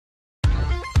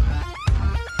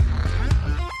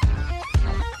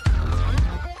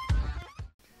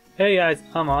Hey guys,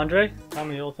 I'm Andre.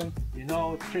 I'm Hilton. You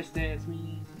know, Tristan, it's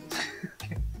me.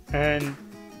 And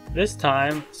this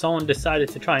time, someone decided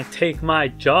to try and take my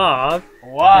job.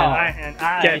 Wow. And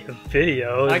I get the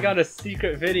video. I got a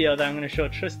secret video that I'm going to show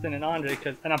Tristan and Andre,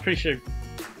 and I'm pretty sure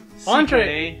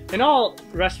Andre, in all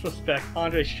retrospect,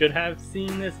 Andre should have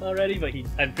seen this already, but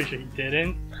I'm pretty sure he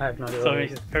didn't. I have no idea. So it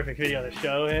makes it the perfect video to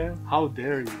show him. How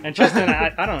dare you? And Tristan,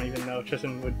 I don't even know if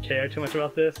Tristan would care too much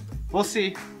about this. We'll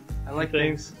see. I like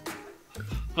things.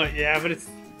 But yeah, but it's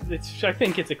I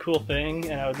think it's a cool thing,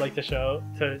 and I would like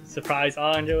to surprise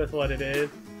Andre with what it is.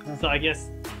 So I guess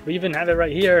we even have it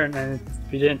right here, and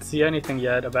we didn't see anything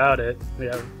yet about it. We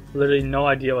have literally no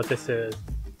idea what this is.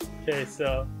 Okay,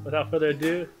 so without further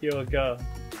ado, here we go.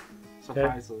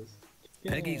 Surprises.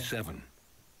 Yeah. Peggy 7.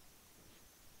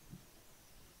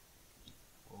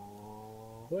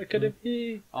 What could it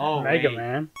be? Oh,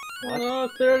 Megaman. Oh,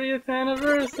 30th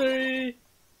anniversary!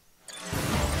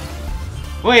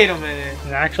 Wait a minute.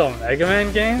 An actual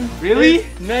Megaman game? Really?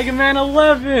 It's Megaman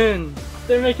 11!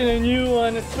 They're making a new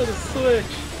one, it's for the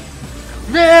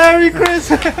Switch. Merry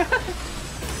Christmas!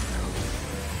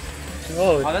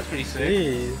 Oh, that's pretty sick.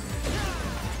 geez.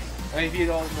 If you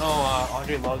don't know,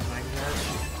 Andre loves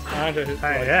Megaman. Andre likes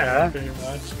yeah. it pretty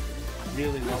much.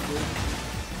 Really loves it.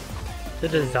 The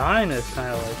design is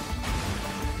kind of like...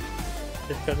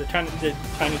 It's because they're trying to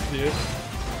do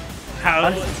how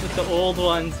it's with the old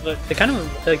ones, but It kind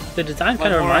of, like, the design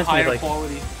kind of more reminds me of, higher like,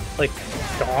 quality. like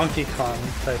Donkey Kong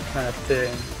type kind of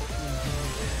thing.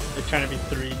 they're trying to be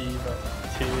 3D, but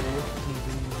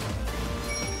 2D.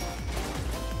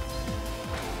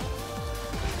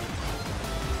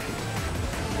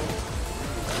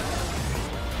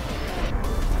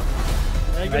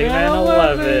 Megaman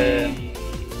 11.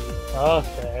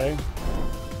 Okay.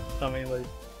 Coming late.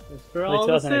 It's for Late all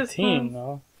the 2018, systems.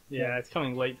 though. Yeah, it's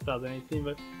coming late 2018,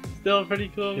 but still a pretty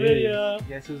cool Jeez. video.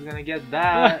 Guess who's gonna get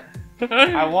that?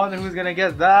 I wonder who's gonna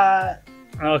get that.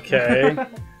 Okay.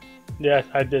 Yes,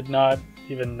 I did not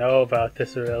even know about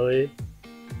this really.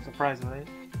 Surprise, right?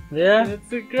 Yeah.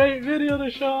 It's a great video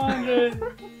to show Andre.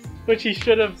 Which he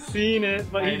should have seen it,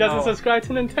 but he I doesn't know. subscribe to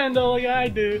Nintendo like I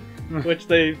do. Which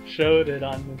they showed it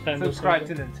on Nintendo. Subscribe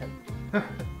to Nintendo.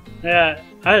 Yeah,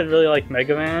 I really like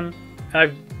Mega Man.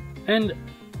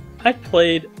 I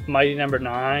played Mighty Number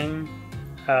 9.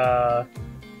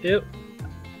 It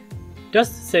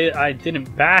just to say I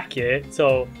didn't back it,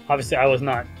 so obviously I was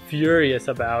not furious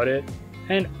about it.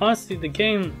 And honestly, the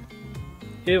game,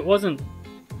 it wasn't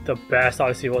the best.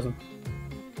 Obviously, it wasn't.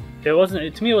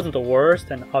 To me, it wasn't the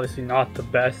worst, and obviously not the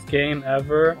best game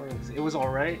ever. It was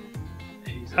alright.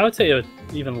 I would say it was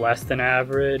even less than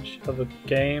average of a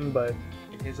game, but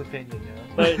In his opinion, yeah.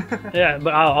 but yeah,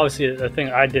 but obviously the thing,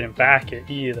 I didn't back it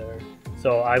either,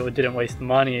 so I didn't waste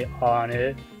money on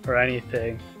it or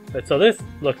anything. But so this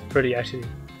looks actually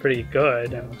pretty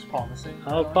good, It and looks promising.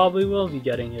 I probably will be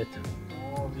getting it.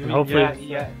 And hopefully-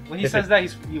 yeah. When he if says that,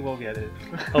 he will get it.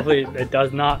 Hopefully it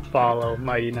does not follow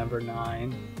Mighty Number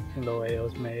 9 in the way it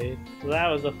was made. So that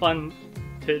was a fun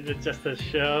tidbit just to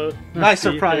show. Nice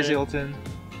See surprise, if it- Hilton.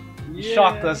 You Yeah.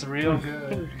 shocked us real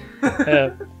good.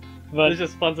 Yeah, but It's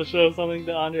just fun to show something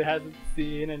that Andre hasn't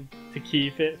seen and to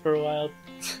keep it for a while.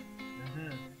 So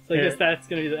I Yeah. guess that's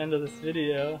gonna be the end of this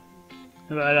video.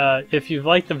 if you've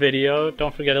liked the video,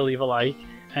 don't forget to leave a like.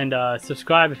 And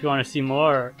subscribe if you want to see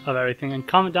more of everything. And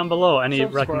comment down below any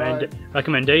Subscribe.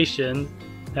 recommendations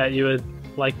that you would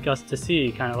like us to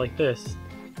see, kind of like this.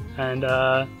 And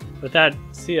with that,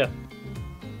 see ya.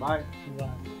 Bye. Bye.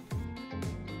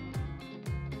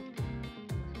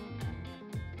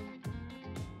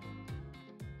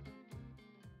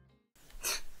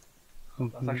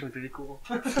 That's actually pretty cool.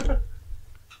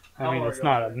 I mean, it's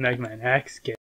not a Mega Man X game.